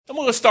I'm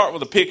going to start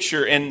with a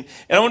picture, and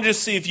I want to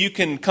just see if you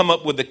can come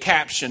up with a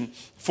caption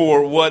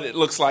for what it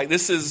looks like.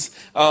 This is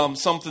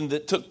something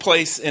that took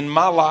place in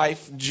my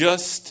life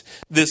just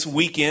this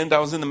weekend. I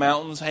was in the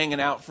mountains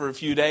hanging out for a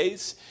few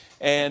days,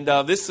 and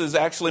this is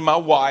actually my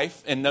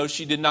wife, and no,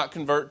 she did not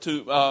convert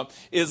to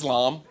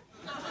Islam.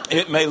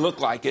 It may look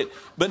like it,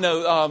 but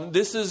no,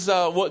 this is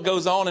what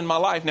goes on in my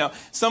life. Now,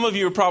 some of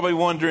you are probably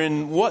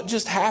wondering, what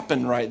just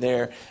happened right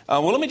there?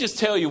 Well, let me just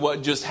tell you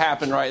what just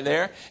happened right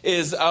there.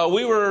 Is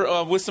we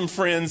were with some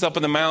friends up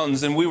in the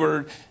mountains, and we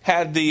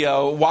had the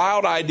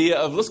wild idea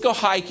of, let's go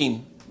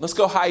hiking. Let's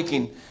go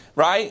hiking.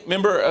 Right?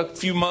 Remember a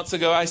few months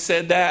ago I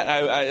said that?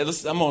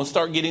 I'm going to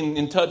start getting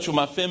in touch with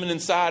my feminine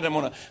side. I'm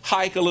going to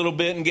hike a little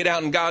bit and get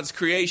out in God's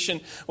creation.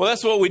 Well,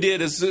 that's what we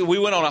did. Is we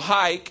went on a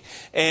hike,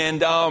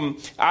 and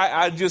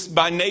I just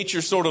by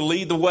nature sort of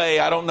lead the way.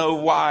 I don't know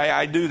why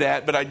I do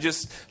that, but I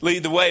just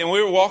lead the way. And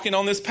we were walking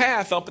on this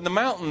path up in the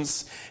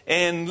mountains,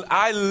 and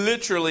I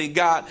literally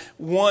got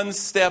one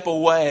step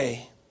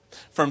away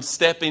from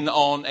stepping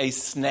on a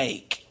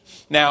snake.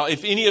 Now,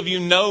 if any of you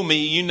know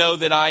me, you know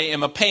that I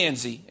am a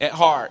pansy at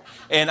heart,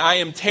 and I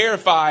am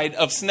terrified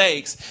of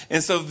snakes.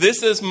 And so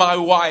this is my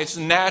wife's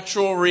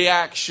natural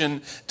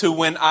reaction to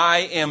when I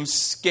am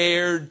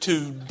scared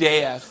to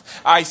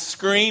death. I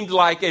screamed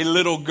like a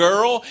little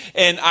girl,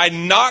 and I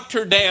knocked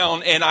her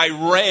down, and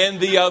I ran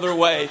the other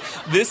way.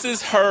 This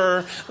is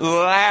her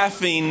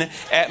laughing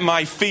at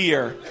my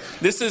fear.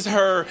 This is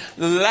her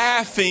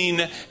laughing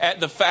at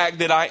the fact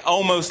that I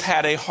almost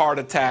had a heart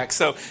attack.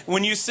 So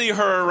when you see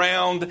her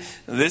around,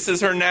 this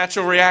is her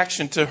natural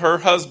reaction to her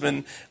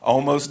husband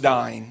almost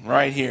dying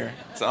right here.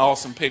 It's an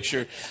awesome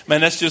picture.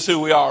 Man, that's just who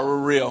we are. We're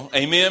real.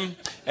 Amen?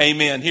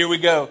 Amen. Here we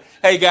go.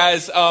 Hey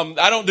guys,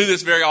 I don't do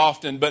this very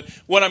often, but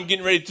what I'm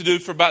getting ready to do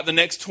for about the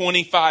next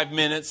 25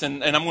 minutes,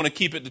 and I'm going to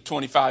keep it to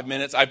 25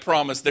 minutes, I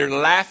promise. They're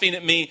laughing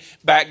at me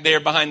back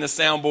there behind the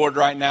soundboard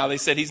right now. They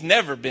said he's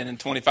never been in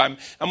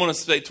 25. I'm going to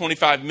say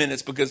 25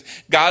 minutes because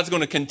God's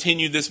going to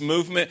continue this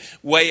movement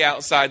way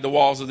outside the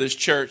walls of this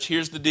church.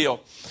 Here's the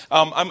deal.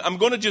 I'm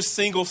going to just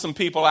single some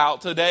people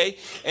out today,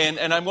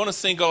 and I'm going to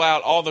single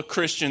out all the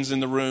Christians in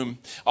the room,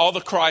 all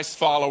the Christ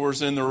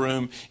followers in the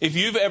room. If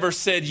you've ever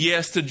said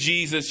yes to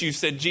Jesus, you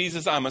said,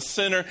 Jesus, I'm a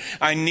sinner.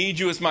 I need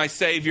you as my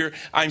Savior.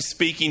 I'm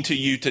speaking to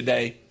you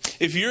today.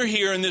 If you're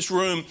here in this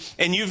room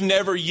and you've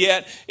never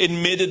yet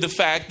admitted the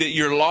fact that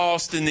you're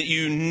lost and that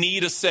you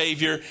need a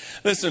Savior,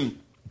 listen,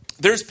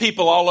 there's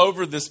people all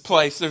over this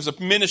place. There's a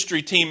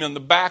ministry team on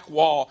the back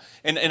wall.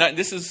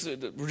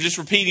 We're just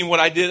repeating what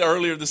I did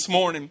earlier this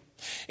morning.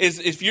 Is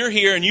if you're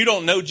here and you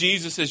don't know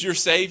Jesus as your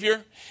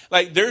Savior,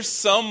 like there's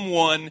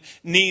someone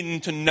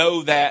needing to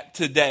know that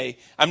today.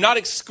 I'm not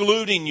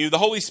excluding you. The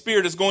Holy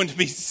Spirit is going to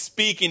be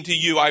speaking to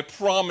you, I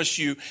promise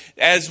you,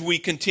 as we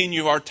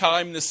continue our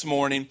time this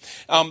morning.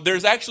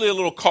 There's actually a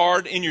little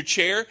card in your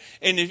chair.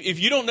 And if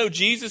you don't know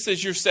Jesus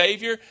as your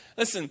Savior,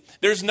 listen,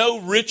 there's no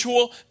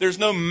ritual. There's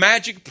no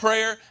magic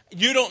prayer.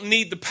 You don't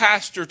need the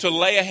pastor to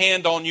lay a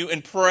hand on you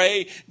and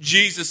pray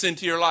Jesus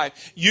into your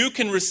life. You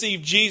can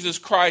receive Jesus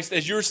Christ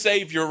as your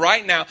Savior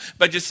right now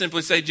by just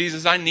simply say,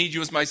 Jesus, I need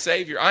you as my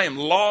Savior. I am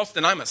lost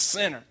and I'm a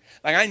sinner.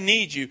 Like I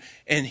need you.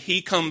 And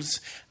He comes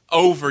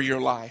over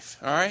your life.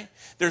 All right?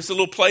 There's a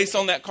little place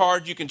on that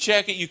card. You can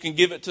check it. You can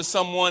give it to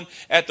someone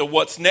at the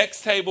What's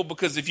Next table,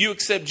 because if you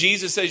accept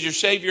Jesus as your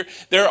Savior,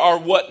 there are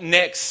what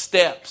next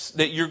steps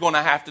that you're going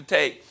to have to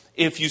take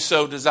if you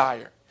so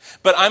desire.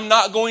 But I'm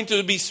not going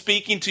to be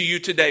speaking to you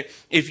today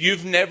if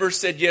you've never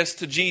said yes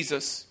to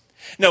Jesus.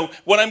 No,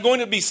 what I'm going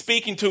to be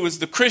speaking to is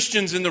the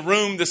Christians in the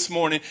room this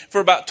morning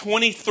for about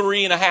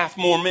 23 and a half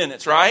more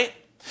minutes, right?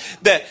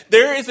 That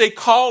there is a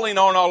calling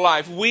on our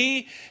life.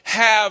 We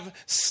have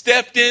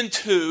tapped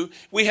into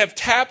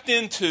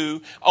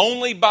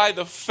only by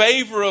the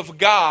favor of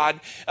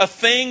God, a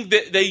thing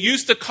that they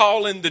used to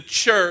call in the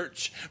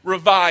church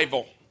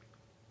revival.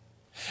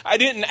 I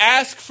didn't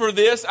ask for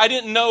this. I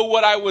didn't know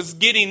what I was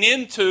getting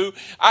into.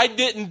 I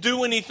didn't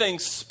do anything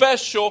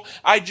special.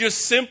 I just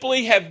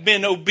simply have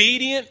been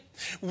obedient.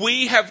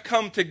 We have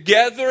come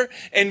together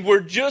and we're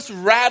just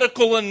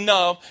radical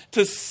enough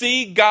to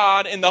see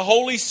God and the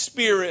Holy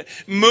Spirit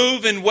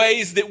move in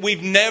ways that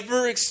we've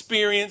never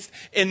experienced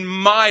in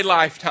my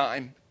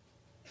lifetime.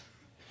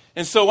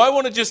 And so I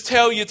want to just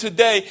tell you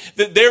today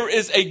that there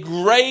is a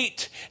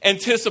great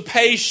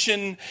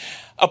anticipation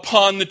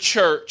upon the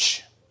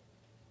church.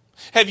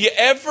 Have you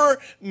ever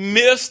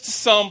missed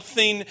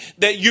something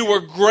that you were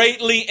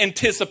greatly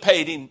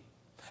anticipating?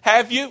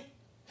 Have you?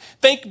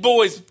 Think,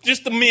 boys,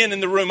 just the men in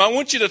the room. I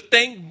want you to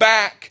think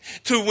back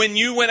to when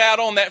you went out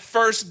on that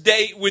first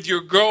date with your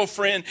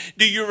girlfriend.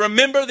 Do you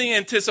remember the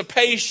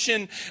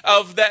anticipation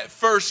of that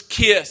first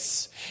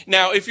kiss?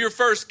 Now, if your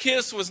first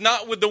kiss was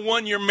not with the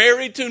one you're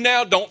married to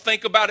now, don't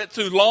think about it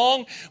too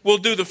long. We'll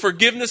do the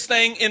forgiveness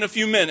thing in a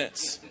few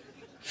minutes.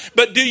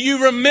 But do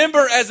you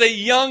remember as a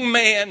young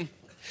man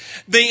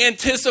the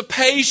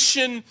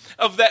anticipation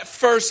of that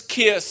first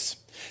kiss?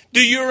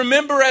 Do you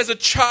remember as a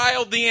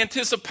child the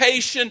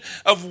anticipation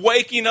of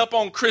waking up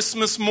on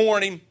Christmas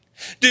morning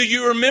Do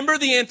you remember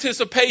the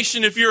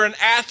anticipation if you're an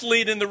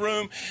athlete in the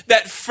room,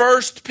 that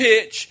first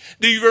pitch?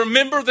 Do you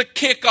remember the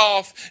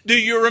kickoff? Do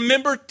you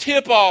remember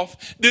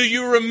tip-off? Do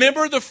you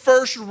remember the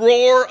first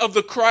roar of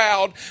the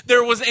crowd?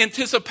 There was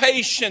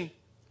anticipation.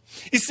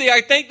 You see,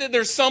 I think that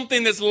there's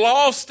something that's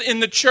lost in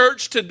the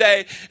church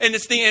today, and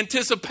it's the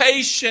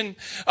anticipation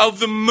of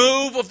the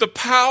move of the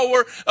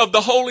power of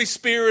the Holy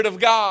Spirit of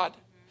God.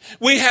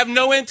 We have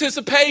no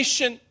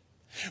anticipation.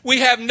 We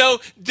have no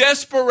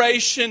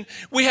desperation.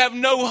 We have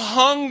no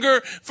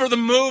hunger for the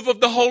move of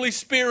the Holy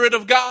Spirit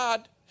of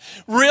God.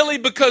 Really,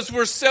 because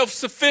we're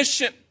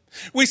self-sufficient.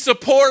 We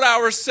support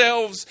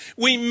ourselves.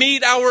 We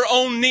meet our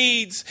own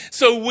needs.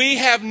 So we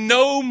have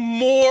no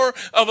more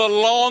of a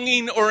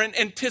longing or an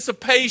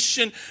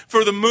anticipation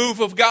for the move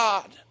of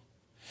God.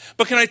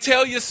 But can I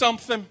tell you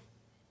something?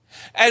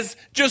 As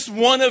just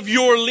one of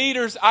your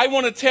leaders, I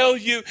want to tell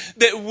you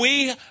that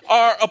we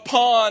are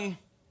upon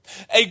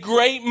a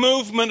great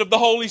movement of the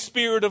Holy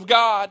Spirit of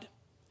God.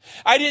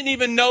 I didn't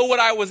even know what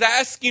I was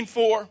asking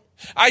for.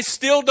 I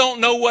still don't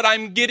know what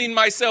I'm getting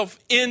myself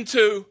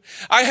into.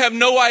 I have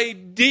no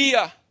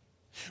idea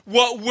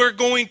what we're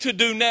going to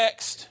do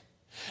next.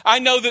 I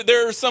know that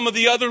there are some of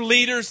the other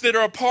leaders that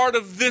are a part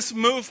of this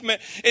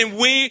movement, and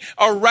we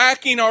are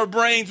racking our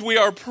brains. We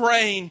are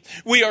praying.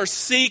 We are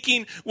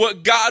seeking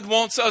what God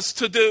wants us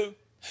to do.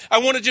 I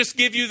want to just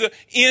give you the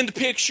end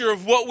picture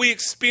of what we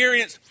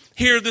experienced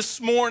here this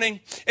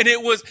morning, and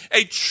it was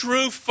a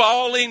true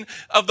falling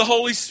of the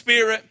Holy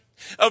Spirit,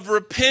 of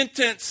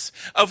repentance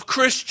of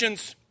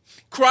Christians,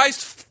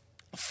 Christ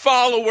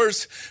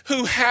followers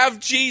who have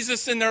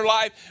Jesus in their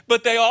life,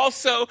 but they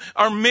also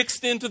are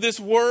mixed into this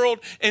world,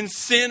 and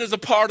sin is a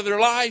part of their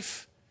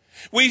life.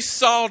 We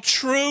saw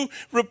true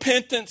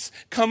repentance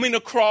coming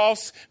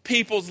across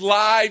people's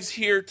lives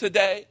here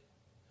today.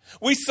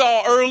 We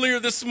saw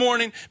earlier this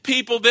morning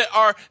people that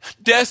are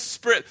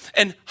desperate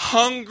and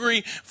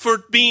hungry for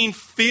being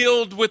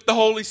filled with the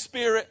Holy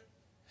Spirit.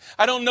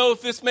 I don't know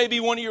if this may be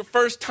one of your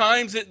first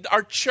times at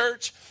our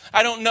church.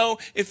 I don't know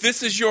if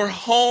this is your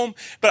home,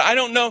 but I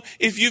don't know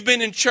if you've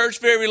been in church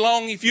very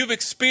long, if you've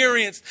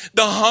experienced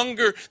the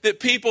hunger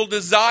that people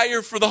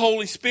desire for the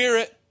Holy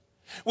Spirit.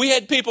 We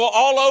had people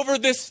all over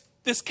this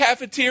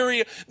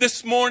cafeteria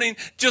this morning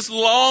just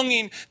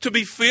longing to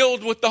be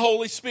filled with the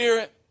Holy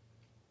Spirit.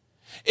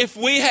 If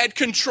we had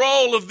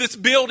control of this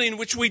building,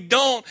 which we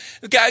don't,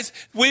 guys,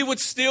 we would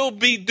still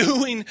be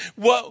doing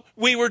what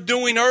we were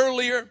doing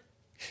earlier.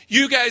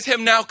 You guys have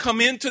now come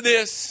into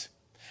this,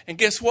 and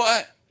guess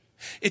what?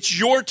 It's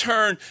your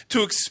turn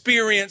to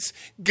experience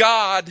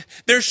God.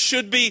 There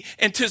should be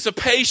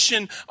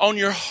anticipation on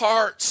your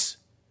hearts.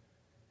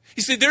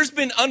 You see, there's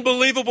been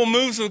unbelievable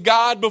moves of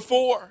God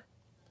before.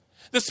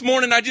 This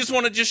morning, I just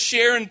want to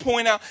share and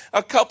point out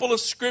a couple of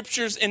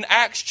scriptures in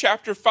Acts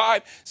chapter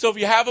 5. So if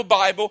you have a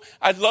Bible,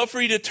 I'd love for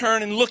you to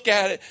turn and look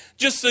at it,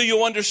 just so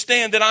you'll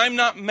understand that I'm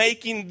not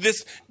making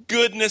this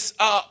goodness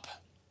up.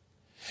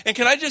 And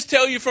can I just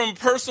tell you from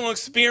personal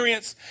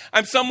experience,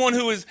 I'm someone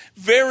who is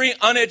very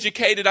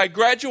uneducated. I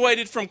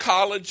graduated from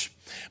college,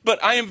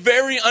 but I am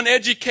very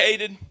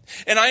uneducated.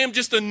 And I am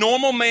just a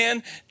normal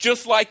man,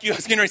 just like you. I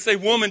was going to say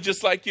woman,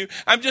 just like you.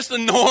 I'm just a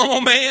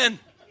normal man.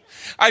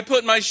 I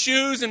put my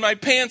shoes and my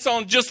pants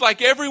on just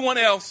like everyone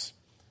else.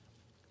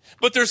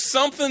 But there's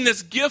something,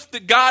 this gift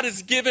that God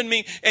has given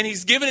me, and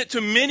He's given it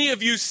to many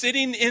of you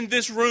sitting in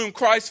this room,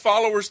 Christ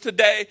followers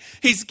today.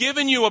 He's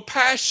given you a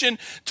passion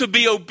to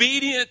be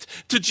obedient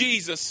to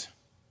Jesus.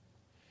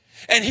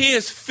 And He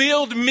has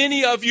filled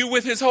many of you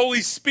with His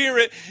Holy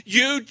Spirit.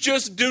 You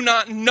just do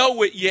not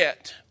know it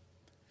yet.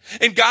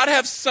 And God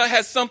has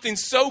something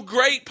so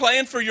great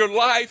planned for your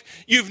life,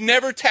 you've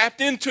never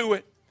tapped into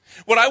it.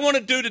 What I want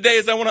to do today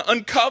is I want to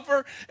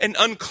uncover and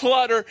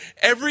unclutter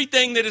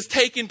everything that has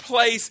taken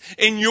place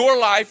in your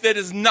life that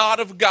is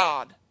not of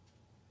God.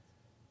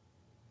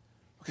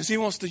 Because He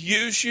wants to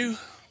use you.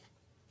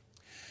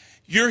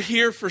 You're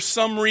here for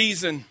some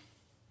reason,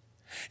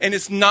 and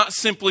it's not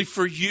simply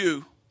for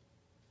you.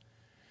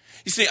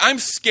 You see, I'm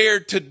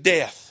scared to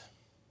death.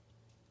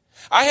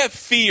 I have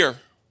fear.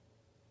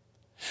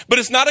 But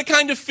it's not a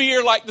kind of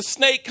fear like the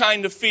snake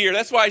kind of fear.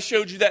 That's why I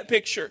showed you that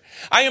picture.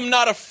 I am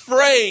not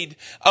afraid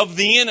of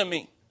the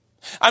enemy.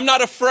 I'm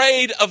not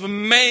afraid of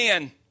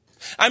man.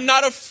 I'm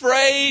not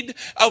afraid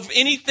of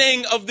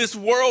anything of this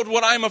world.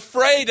 What I'm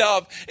afraid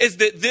of is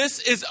that this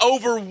is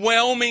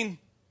overwhelming,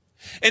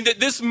 and that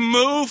this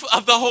move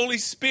of the Holy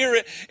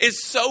Spirit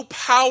is so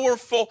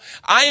powerful.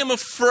 I am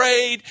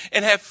afraid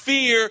and have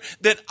fear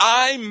that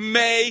I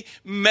may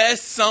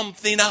mess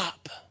something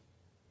up.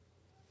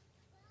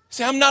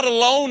 See, I'm not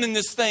alone in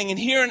this thing. And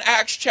here in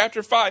Acts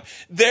chapter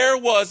 5, there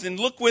was, and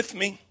look with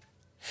me,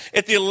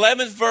 at the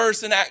 11th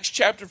verse in Acts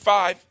chapter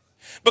 5,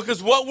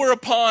 because what we're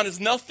upon is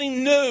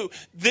nothing new.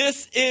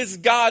 This is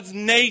God's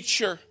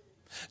nature,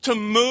 to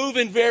move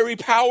in very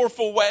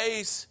powerful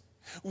ways.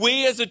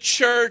 We as a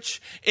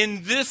church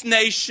in this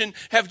nation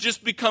have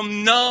just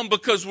become numb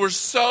because we're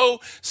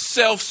so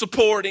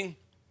self-supporting.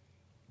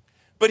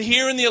 But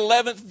here in the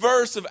 11th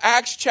verse of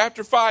Acts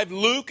chapter 5,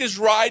 Luke is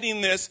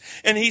writing this,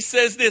 and he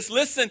says this,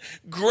 listen,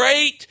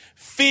 great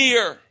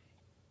fear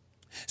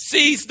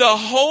seized the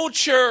whole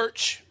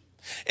church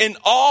and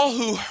all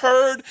who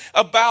heard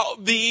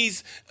about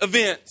these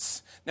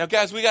events. Now,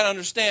 guys, we got to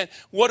understand,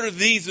 what are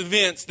these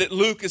events that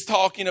Luke is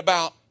talking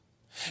about?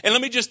 And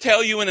let me just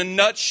tell you in a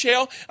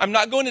nutshell, I'm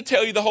not going to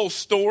tell you the whole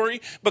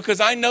story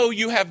because I know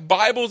you have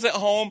Bibles at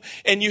home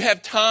and you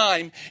have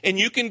time and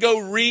you can go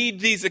read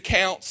these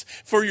accounts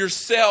for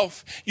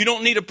yourself. You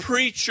don't need a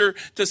preacher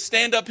to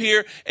stand up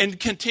here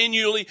and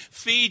continually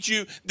feed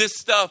you this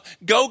stuff.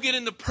 Go get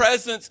in the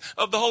presence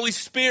of the Holy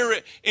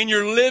Spirit in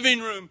your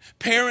living room.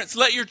 Parents,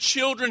 let your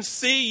children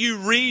see you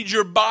read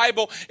your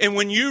Bible. And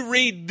when you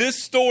read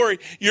this story,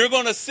 you're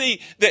going to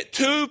see that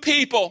two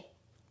people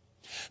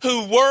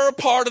who were a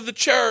part of the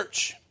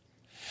church.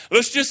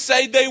 Let's just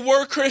say they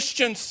were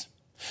Christians.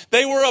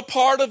 They were a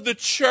part of the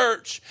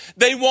church.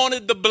 They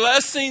wanted the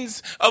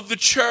blessings of the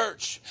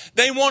church.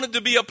 They wanted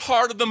to be a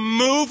part of the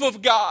move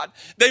of God.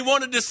 They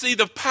wanted to see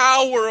the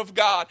power of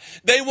God.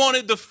 They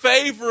wanted the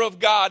favor of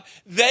God.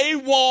 They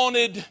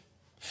wanted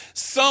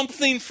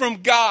something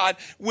from God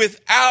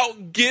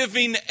without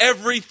giving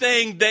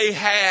everything they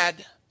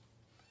had.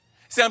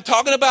 See, I'm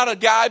talking about a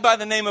guy by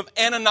the name of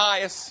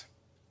Ananias.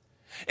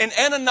 And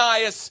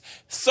Ananias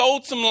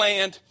sold some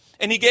land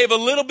and he gave a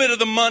little bit of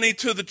the money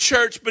to the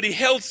church, but he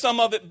held some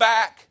of it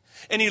back.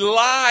 And he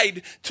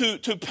lied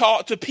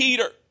to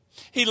Peter.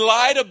 He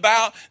lied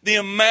about the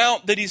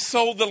amount that he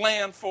sold the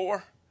land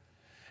for.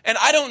 And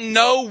I don't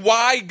know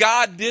why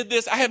God did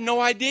this. I have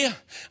no idea.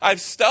 I've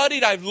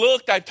studied, I've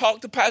looked, I've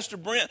talked to Pastor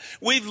Brent.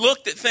 We've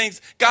looked at things.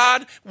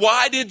 God,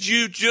 why did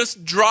you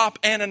just drop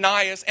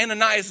Ananias?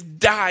 Ananias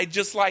died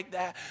just like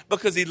that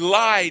because he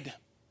lied.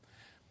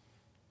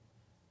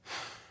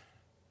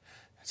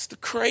 It's the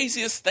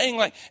craziest thing.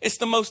 Like, it's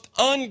the most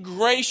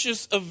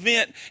ungracious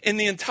event in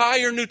the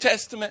entire New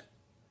Testament.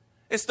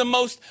 It's the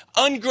most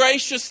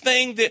ungracious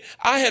thing that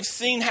I have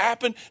seen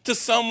happen to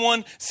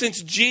someone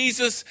since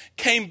Jesus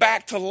came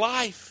back to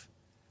life.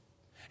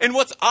 And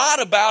what's odd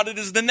about it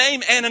is the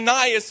name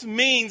Ananias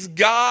means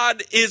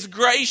God is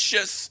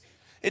gracious.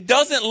 It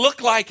doesn't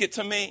look like it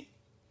to me.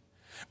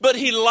 But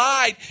he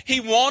lied. He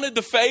wanted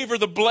the favor,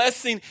 the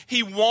blessing.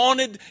 He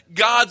wanted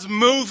God's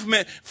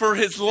movement for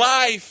his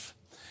life.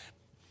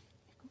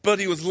 But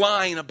he was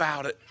lying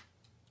about it.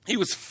 He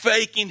was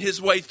faking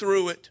his way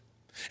through it.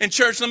 And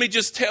church, let me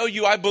just tell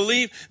you, I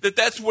believe that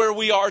that's where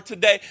we are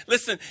today.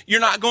 Listen,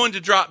 you're not going to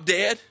drop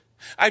dead.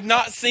 I've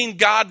not seen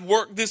God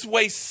work this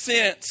way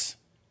since.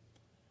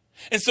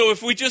 And so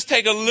if we just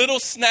take a little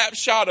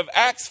snapshot of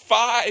Acts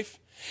 5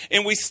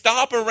 and we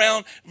stop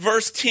around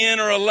verse 10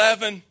 or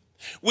 11,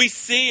 we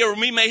see, or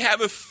we may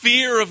have a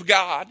fear of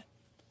God.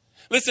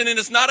 Listen, and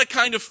it's not a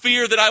kind of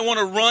fear that I want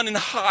to run and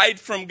hide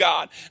from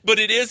God, but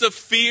it is a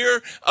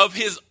fear of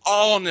his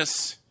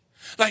allness.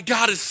 Like,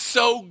 God is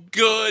so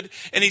good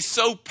and he's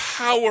so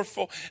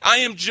powerful. I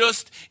am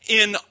just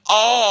in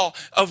awe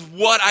of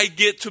what I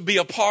get to be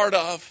a part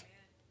of.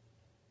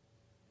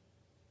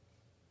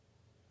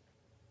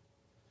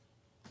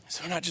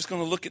 So we're not just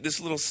going to look at this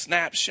little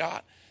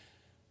snapshot.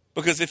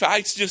 Because if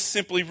I just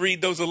simply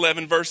read those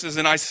 11 verses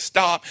and I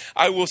stop,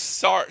 I will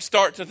start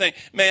to think,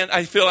 man,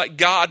 I feel like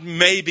God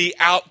may be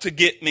out to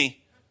get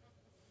me.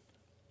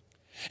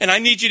 And I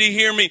need you to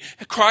hear me,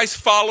 Christ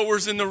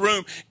followers in the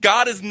room.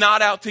 God is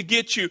not out to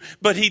get you,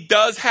 but he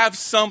does have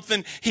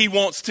something he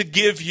wants to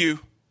give you.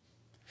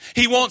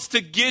 He wants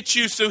to get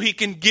you so he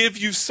can give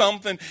you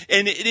something,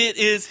 and it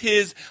is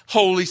his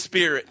Holy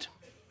Spirit.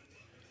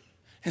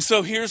 And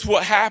so here's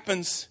what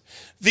happens.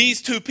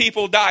 These two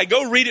people die.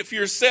 Go read it for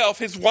yourself.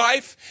 His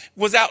wife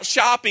was out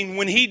shopping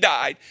when he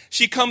died.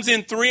 She comes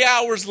in 3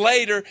 hours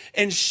later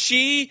and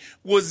she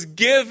was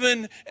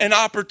given an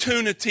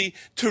opportunity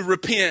to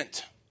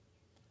repent.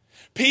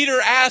 Peter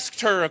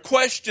asked her a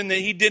question that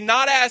he did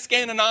not ask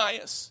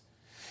Ananias.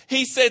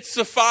 He said,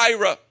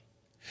 Sapphira,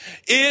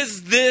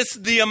 is this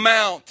the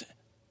amount?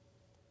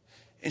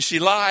 And she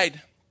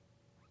lied.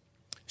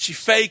 She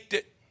faked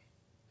it.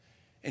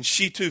 And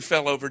she too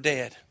fell over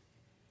dead.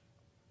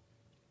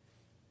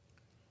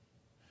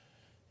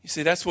 You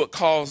see, that's what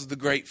caused the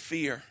great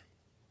fear.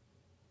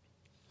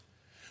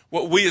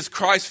 What we as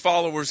Christ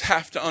followers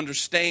have to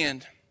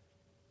understand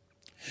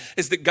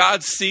is that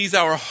God sees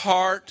our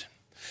heart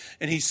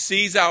and he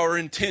sees our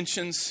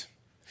intentions.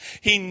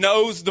 He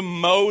knows the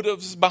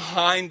motives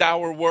behind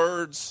our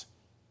words.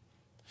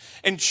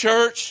 And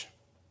church,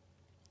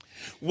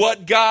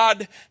 what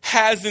God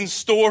has in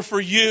store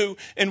for you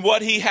and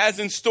what he has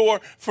in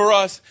store for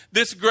us,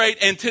 this great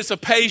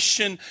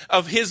anticipation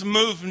of his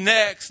move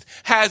next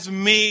has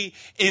me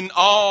in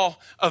awe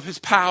of his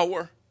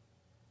power.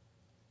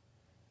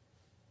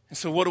 And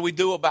so what do we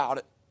do about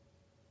it?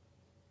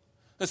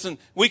 Listen,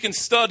 we can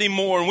study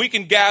more and we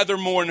can gather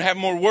more and have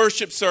more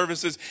worship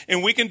services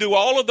and we can do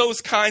all of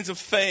those kinds of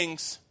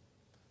things.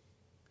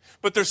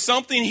 But there's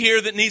something here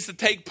that needs to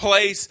take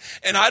place.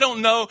 And I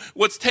don't know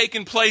what's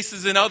taking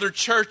places in other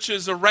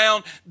churches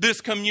around this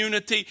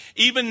community,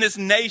 even this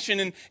nation.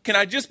 And can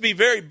I just be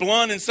very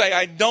blunt and say,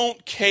 I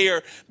don't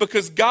care,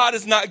 because God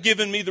has not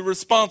given me the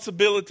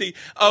responsibility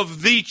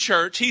of the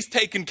church. He's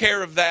taken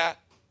care of that.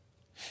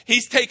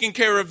 He's taking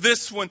care of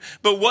this one.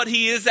 But what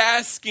he is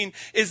asking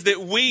is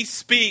that we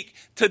speak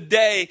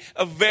today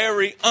a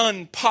very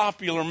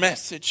unpopular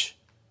message.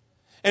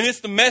 And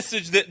it's the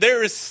message that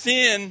there is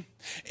sin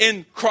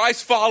in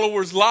Christ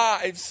followers'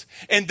 lives,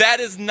 and that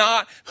is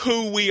not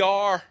who we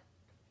are.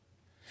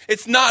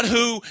 It's not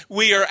who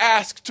we are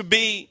asked to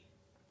be.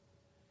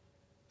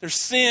 There's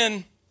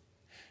sin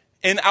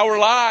in our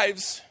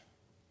lives.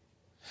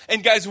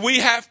 And guys, we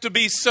have to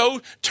be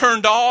so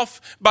turned off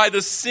by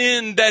the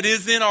sin that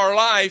is in our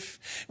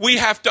life. We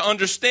have to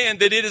understand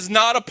that it is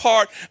not a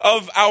part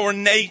of our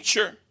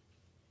nature.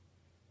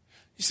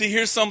 You see,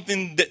 here's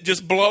something that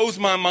just blows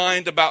my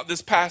mind about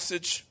this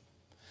passage.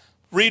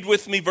 Read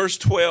with me verse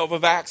 12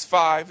 of Acts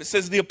 5. It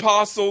says, the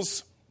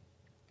apostles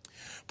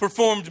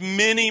performed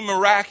many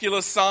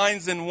miraculous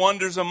signs and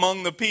wonders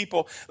among the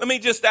people. Let me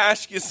just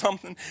ask you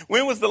something.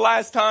 When was the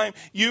last time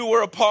you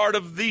were a part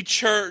of the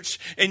church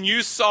and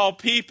you saw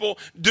people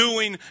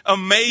doing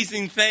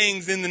amazing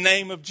things in the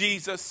name of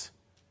Jesus?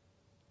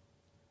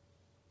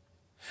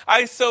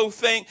 I so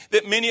think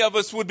that many of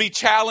us would be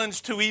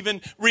challenged to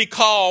even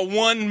recall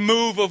one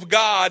move of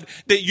God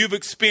that you've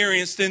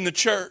experienced in the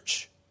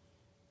church.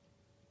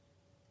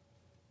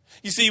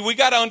 You see, we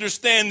got to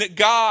understand that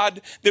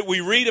God that we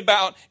read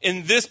about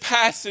in this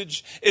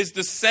passage is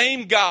the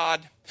same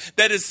God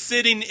that is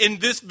sitting in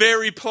this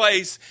very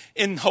place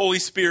in Holy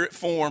Spirit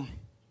form.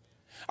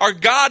 Our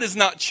God is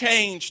not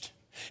changed.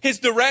 His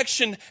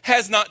direction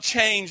has not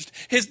changed.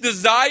 His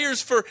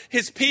desires for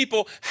his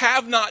people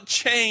have not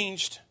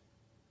changed.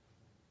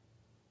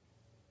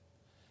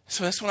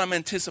 So that's what I'm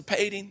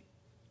anticipating.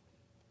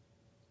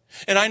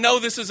 And I know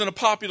this isn't a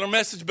popular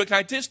message, but can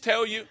I just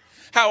tell you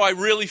how I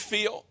really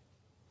feel?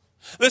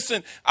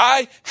 Listen,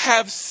 I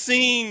have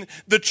seen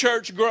the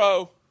church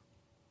grow.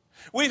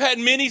 We've had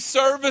many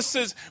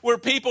services where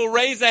people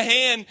raise a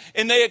hand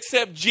and they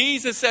accept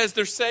Jesus as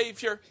their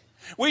Savior.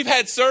 We've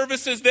had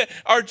services that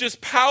are just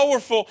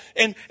powerful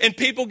and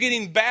people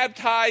getting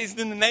baptized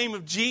in the name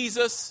of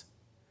Jesus.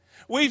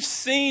 We've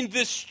seen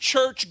this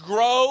church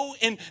grow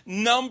in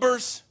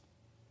numbers.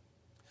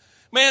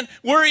 Man,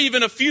 we're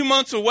even a few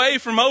months away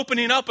from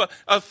opening up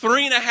a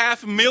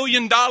 $3.5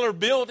 million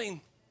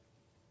building.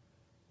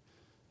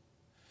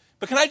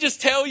 But can I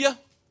just tell you,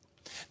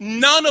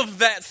 none of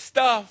that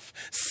stuff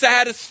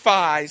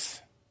satisfies.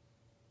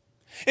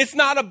 It's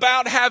not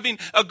about having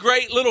a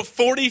great little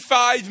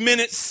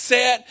 45-minute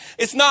set.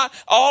 It's not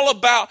all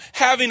about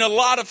having a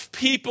lot of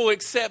people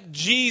accept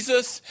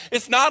Jesus.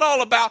 It's not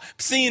all about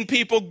seeing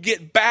people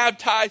get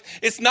baptized.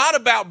 It's not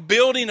about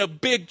building a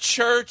big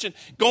church and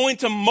going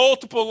to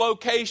multiple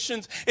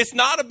locations. It's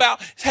not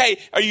about, hey,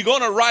 are you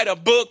going to write a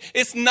book?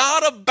 It's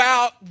not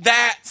about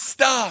that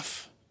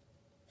stuff.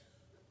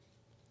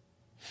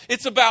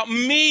 It's about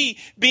me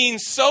being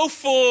so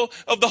full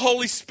of the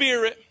Holy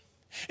Spirit.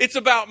 It's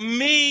about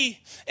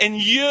me and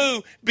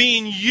you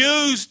being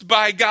used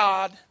by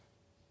God.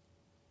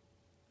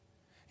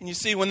 And you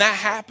see, when that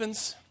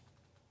happens,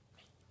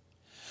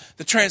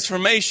 the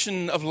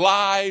transformation of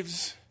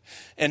lives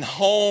and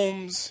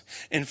homes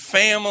and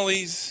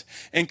families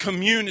and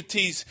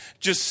communities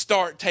just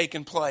start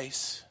taking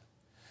place.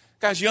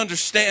 Guys, you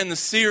understand the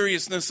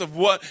seriousness of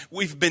what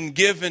we've been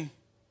given.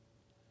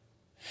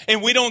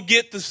 And we don't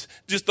get this,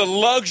 just the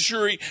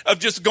luxury of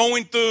just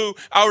going through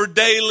our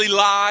daily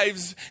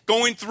lives,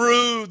 going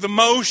through the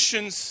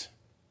motions.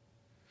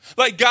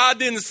 Like God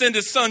didn't send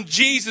his son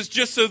Jesus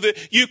just so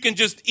that you can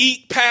just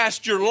eat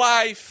past your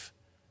life.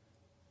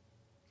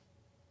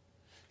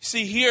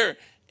 See, here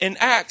in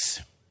Acts,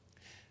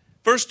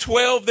 verse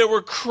 12, there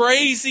were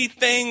crazy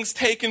things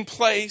taking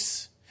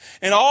place.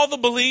 And all the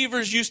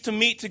believers used to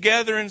meet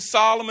together in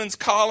Solomon's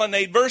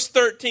colonnade. Verse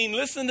 13,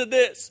 listen to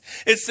this.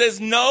 It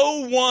says,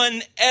 no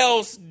one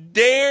else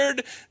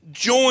dared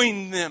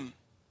join them.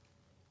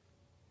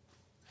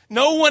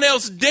 No one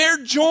else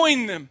dared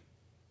join them.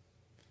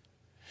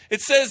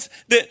 It says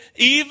that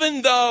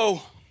even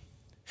though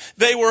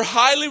they were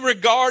highly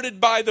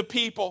regarded by the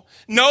people,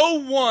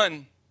 no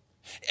one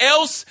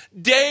else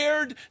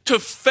dared to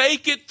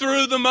fake it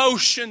through the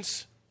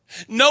motions.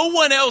 No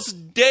one else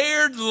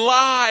dared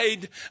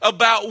lied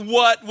about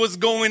what was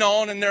going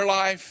on in their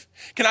life.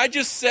 Can I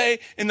just say,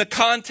 in the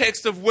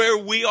context of where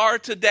we are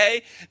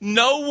today,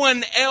 no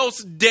one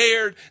else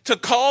dared to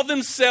call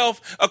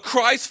themselves a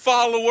Christ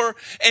follower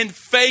and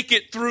fake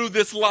it through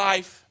this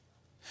life.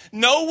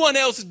 No one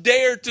else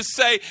dared to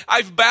say,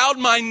 I've bowed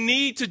my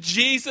knee to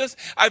Jesus.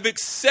 I've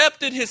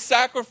accepted his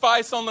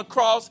sacrifice on the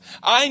cross.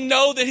 I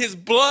know that his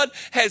blood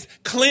has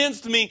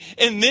cleansed me,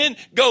 and then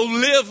go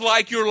live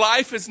like your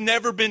life has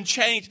never been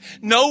changed.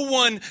 No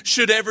one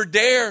should ever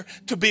dare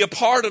to be a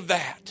part of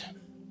that.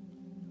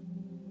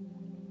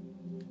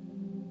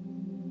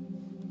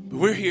 But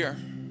we're here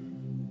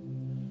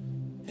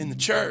in the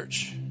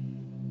church,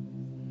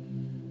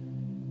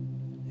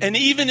 And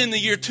even in the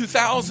year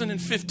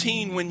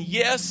 2015, when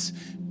yes,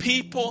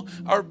 people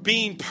are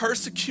being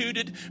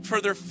persecuted for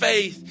their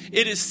faith,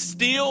 it is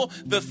still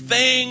the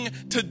thing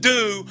to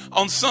do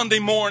on Sunday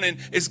morning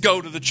is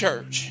go to the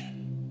church.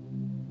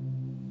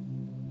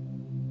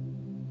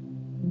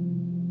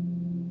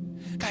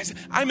 Guys,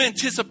 I'm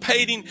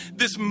anticipating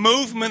this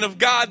movement of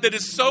God that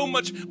is so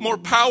much more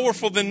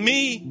powerful than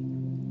me.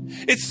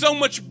 It's so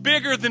much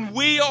bigger than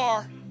we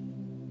are.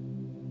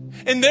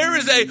 And there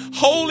is a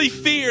holy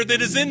fear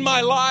that is in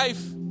my life.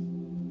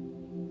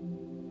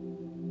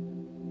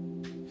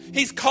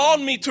 He's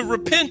called me to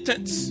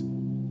repentance.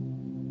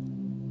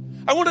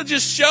 I want to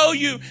just show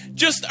you,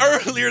 just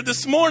earlier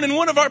this morning,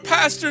 one of our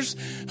pastors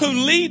who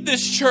lead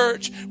this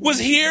church was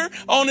here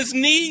on his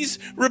knees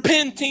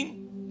repenting.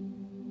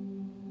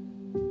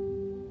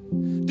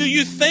 Do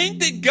you think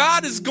that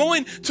God is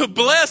going to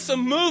bless a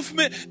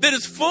movement that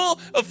is full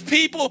of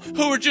people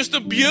who are just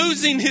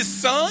abusing his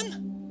son?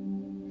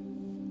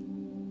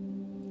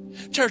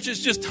 Church,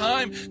 it's just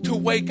time to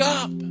wake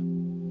up.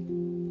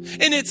 And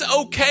it's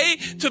okay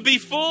to be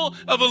full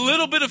of a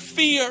little bit of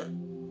fear.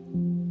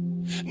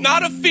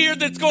 Not a fear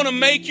that's going to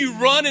make you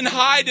run and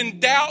hide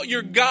and doubt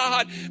your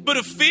God, but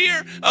a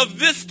fear of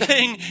this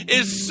thing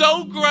is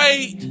so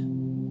great.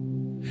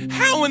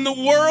 How in the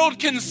world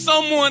can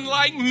someone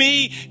like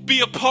me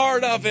be a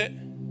part of it?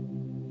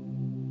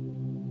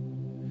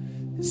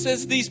 It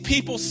says these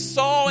people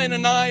saw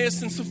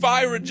Ananias and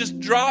Sapphira just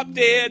drop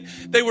dead.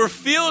 They were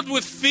filled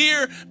with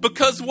fear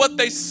because of what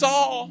they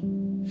saw.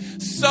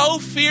 So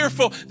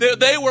fearful that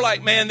they were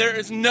like, man, there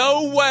is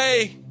no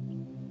way.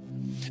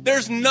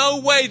 There's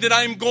no way that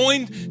I'm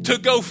going to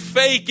go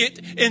fake it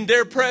in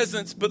their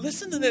presence. But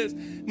listen to this.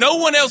 No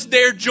one else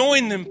dared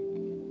join them.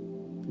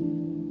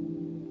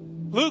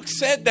 Luke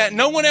said that.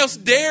 No one else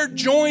dared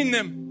join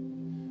them.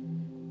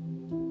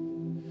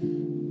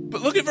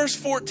 But look at verse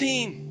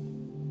 14.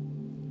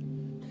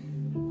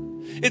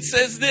 It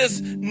says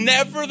this,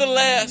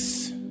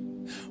 nevertheless,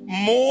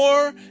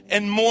 more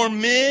and more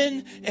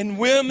men and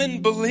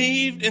women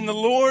believed in the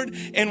Lord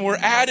and were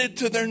added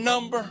to their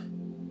number.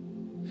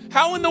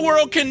 How in the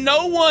world can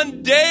no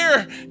one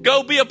dare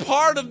go be a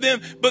part of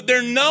them, but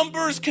their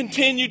numbers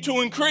continue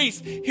to increase?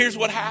 Here's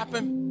what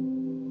happened.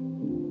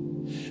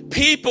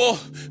 People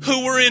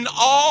who were in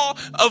awe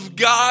of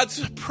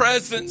God's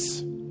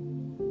presence,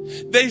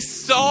 they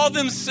saw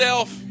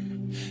themselves,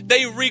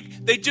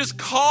 they just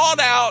called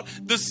out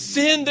the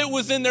sin that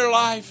was in their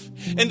life.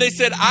 And they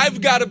said,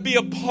 I've got to be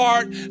a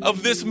part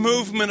of this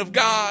movement of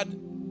God.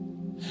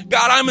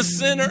 God, I'm a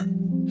sinner.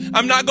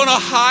 I'm not going to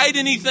hide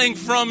anything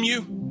from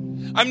you.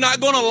 I'm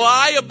not going to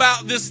lie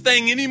about this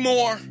thing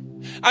anymore.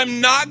 I'm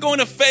not going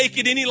to fake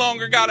it any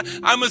longer, God.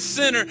 I'm a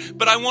sinner,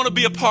 but I want to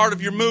be a part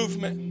of your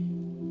movement.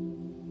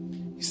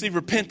 You see,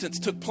 repentance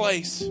took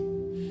place.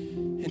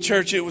 In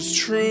church, it was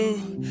true,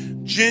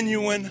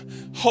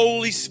 genuine,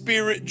 Holy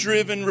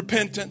Spirit-driven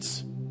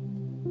repentance.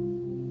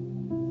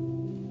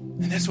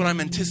 And that's what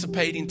I'm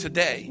anticipating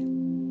today.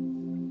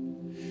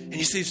 And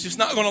you see, it's just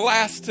not going to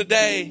last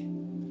today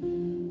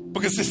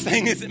because this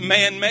thing isn't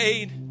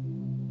man-made.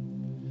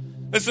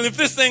 Listen, if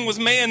this thing was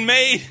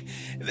man-made,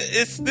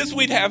 this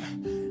we'd have,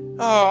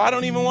 I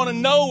don't even want to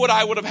know what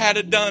I would have had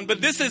it done,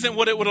 but this isn't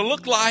what it would have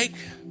looked like.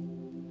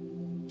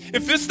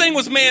 If this thing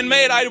was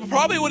man-made, I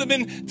probably would have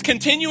been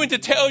continuing to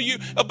tell you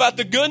about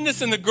the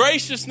goodness and the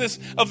graciousness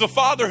of the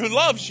Father who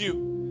loves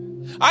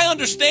you. I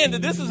understand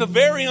that this is a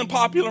very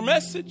unpopular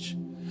message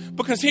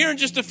because here in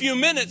just a few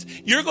minutes,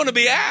 you're going to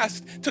be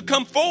asked to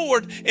come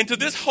forward into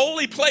this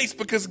holy place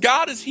because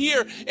God is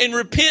here and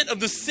repent of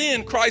the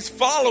sin, Christ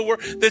follower,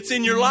 that's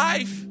in your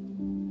life.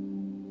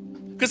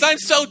 Because I'm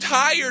so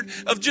tired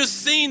of just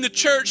seeing the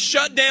church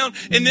shut down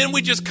and then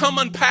we just come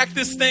unpack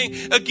this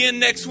thing again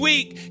next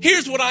week.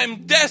 Here's what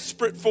I'm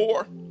desperate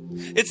for.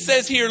 It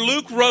says here,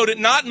 Luke wrote it,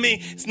 not me.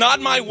 It's not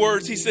my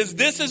words. He says,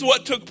 this is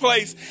what took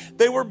place.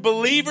 They were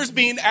believers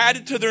being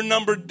added to their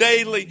number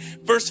daily.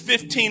 Verse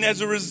 15,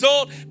 as a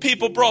result,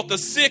 people brought the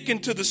sick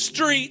into the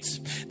streets.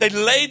 They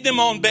laid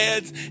them on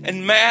beds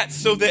and mats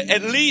so that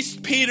at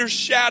least Peter's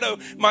shadow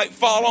might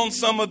fall on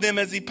some of them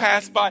as he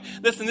passed by.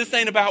 Listen, this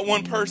ain't about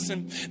one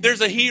person.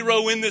 There's a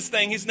hero in this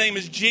thing. His name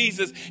is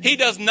Jesus. He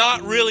does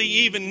not really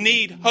even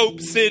need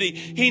Hope City.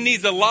 He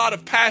needs a lot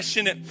of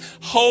passionate,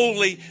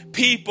 holy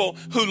people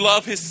who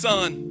love his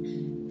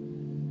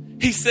son.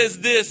 He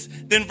says this,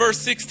 then verse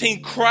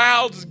 16,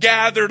 crowds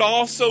gathered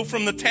also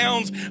from the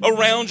towns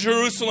around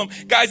Jerusalem.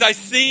 Guys, I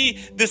see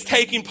this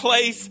taking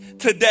place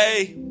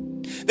today.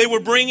 They were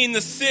bringing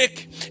the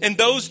sick and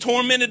those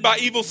tormented by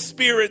evil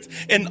spirits,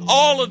 and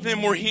all of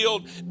them were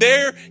healed.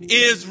 There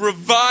is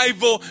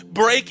revival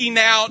breaking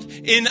out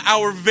in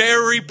our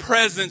very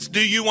presence.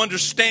 Do you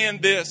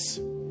understand this?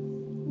 And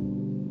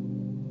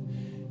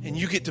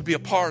you get to be a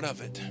part of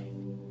it.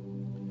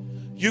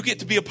 You get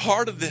to be a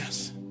part of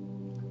this.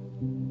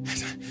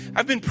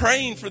 I've been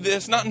praying for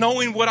this, not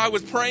knowing what I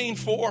was praying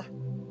for. I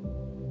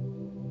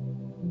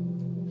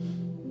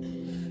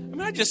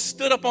mean, I just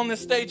stood up on this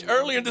stage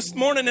earlier this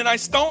morning and I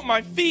stomped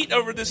my feet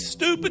over this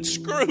stupid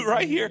screw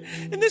right here.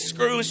 And this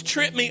screw has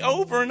tripped me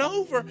over and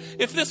over.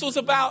 If this was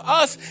about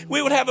us,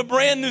 we would have a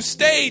brand new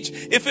stage.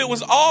 If it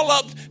was all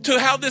up to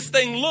how this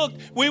thing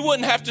looked, we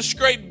wouldn't have to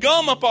scrape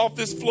gum up off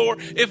this floor.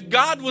 If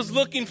God was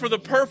looking for the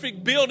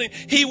perfect building,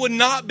 he would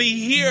not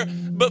be here.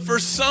 But for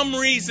some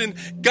reason,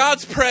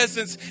 God's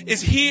presence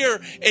is here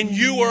and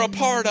you are a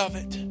part of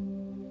it.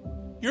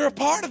 You're a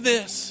part of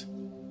this.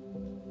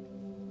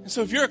 And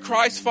so if you're a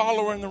Christ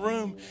follower in the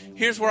room,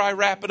 here's where I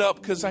wrap it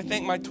up because I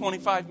think my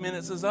 25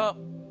 minutes is up.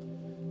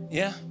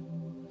 Yeah,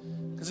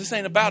 because this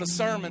ain't about a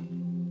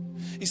sermon.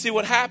 You see,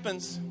 what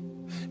happens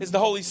is the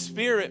Holy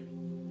Spirit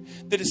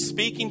that is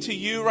speaking to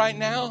you right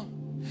now,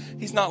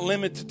 he's not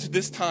limited to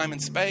this time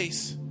and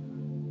space.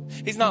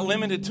 He's not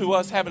limited to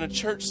us having a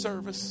church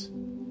service.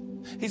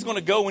 He's going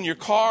to go in your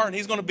car and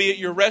he's going to be at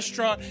your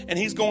restaurant and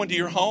he's going to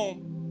your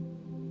home.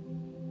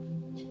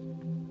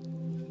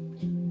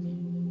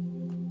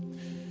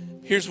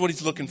 Here's what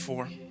he's looking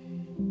for.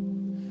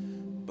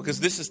 Because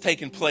this has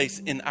taken place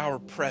in our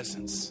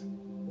presence.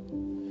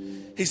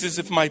 He says,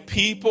 if my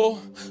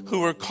people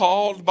who are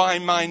called by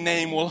my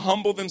name will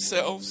humble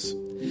themselves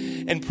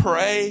and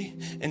pray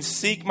and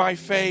seek my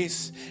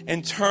face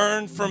and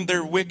turn from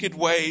their wicked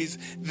ways,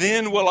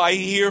 then will I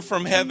hear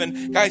from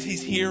heaven. Guys,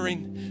 he's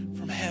hearing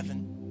from heaven.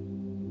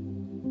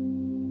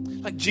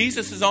 Like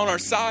Jesus is on our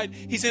side.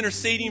 He's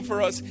interceding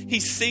for us.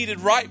 He's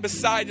seated right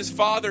beside his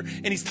Father,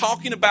 and he's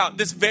talking about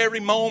this very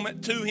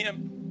moment to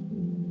him.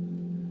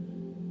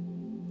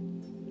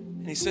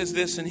 And he says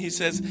this, and he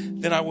says,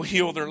 then I will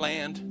heal their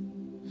land.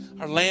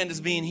 Our land is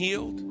being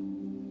healed.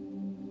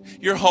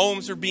 Your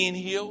homes are being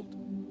healed.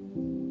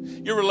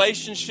 Your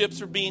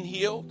relationships are being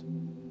healed.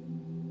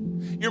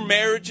 Your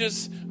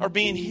marriages are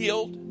being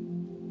healed.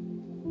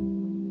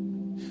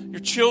 Your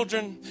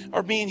children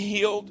are being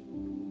healed.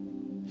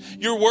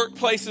 Your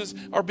workplaces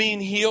are being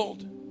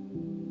healed.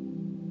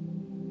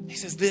 He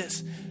says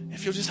this,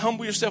 if you'll just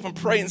humble yourself and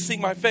pray and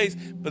seek my face,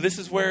 but this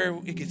is where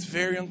it gets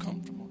very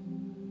uncomfortable.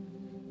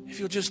 If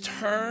you'll just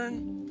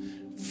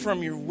turn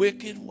from your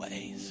wicked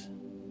ways.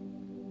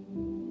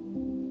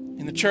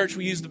 In the church,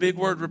 we use the big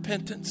word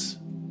repentance.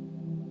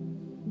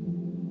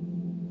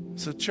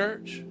 So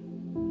church,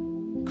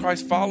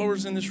 Christ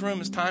followers in this room,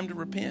 it's time to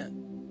repent.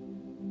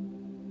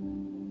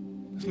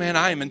 Man,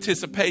 I am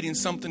anticipating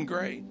something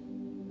great.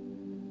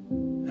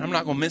 And I'm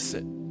not going to miss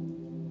it.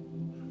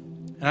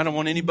 And I don't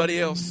want anybody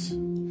else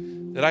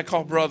that I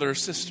call brother or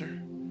sister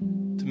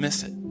to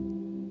miss it.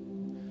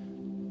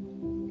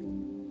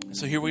 And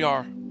so here we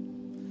are.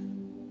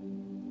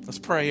 Let's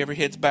pray. Every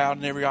head's bowed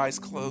and every eye's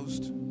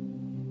closed.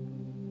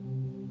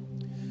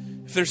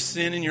 If there's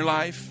sin in your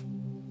life,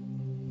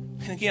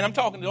 and again, I'm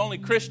talking to only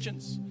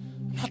Christians.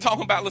 I'm not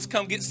talking about let's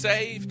come get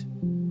saved.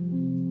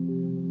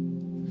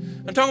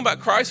 I'm talking about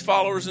Christ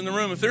followers in the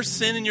room. If there's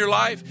sin in your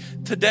life,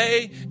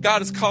 today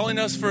God is calling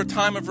us for a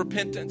time of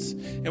repentance.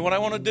 And what I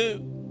want to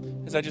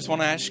do is I just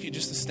want to ask you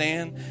just to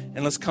stand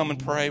and let's come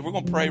and pray. We're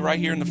going to pray right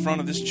here in the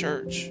front of this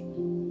church.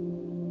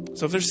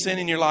 So if there's sin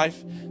in your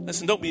life,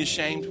 listen, don't be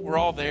ashamed. We're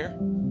all there.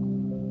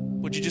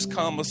 Would you just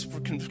come? Let's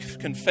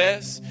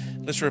confess.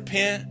 Let's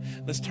repent.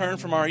 Let's turn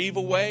from our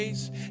evil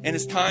ways. And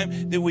it's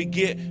time that we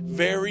get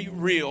very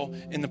real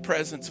in the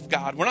presence of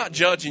God. We're not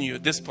judging you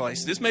at this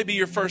place. This may be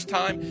your first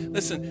time.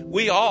 Listen,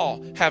 we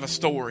all have a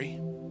story.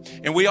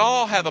 And we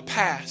all have a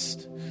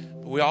past.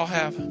 But we all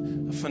have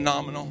a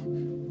phenomenal,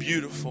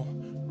 beautiful,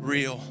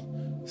 real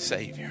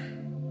Savior.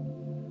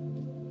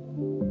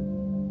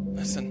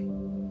 Listen.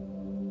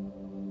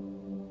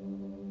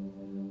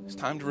 It's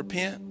time to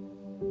repent.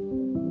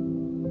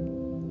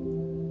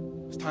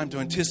 It's time to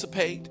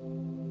anticipate.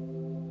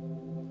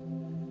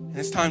 And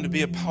it's time to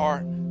be a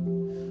part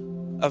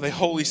of a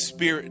Holy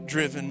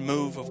Spirit-driven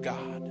move of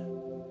God.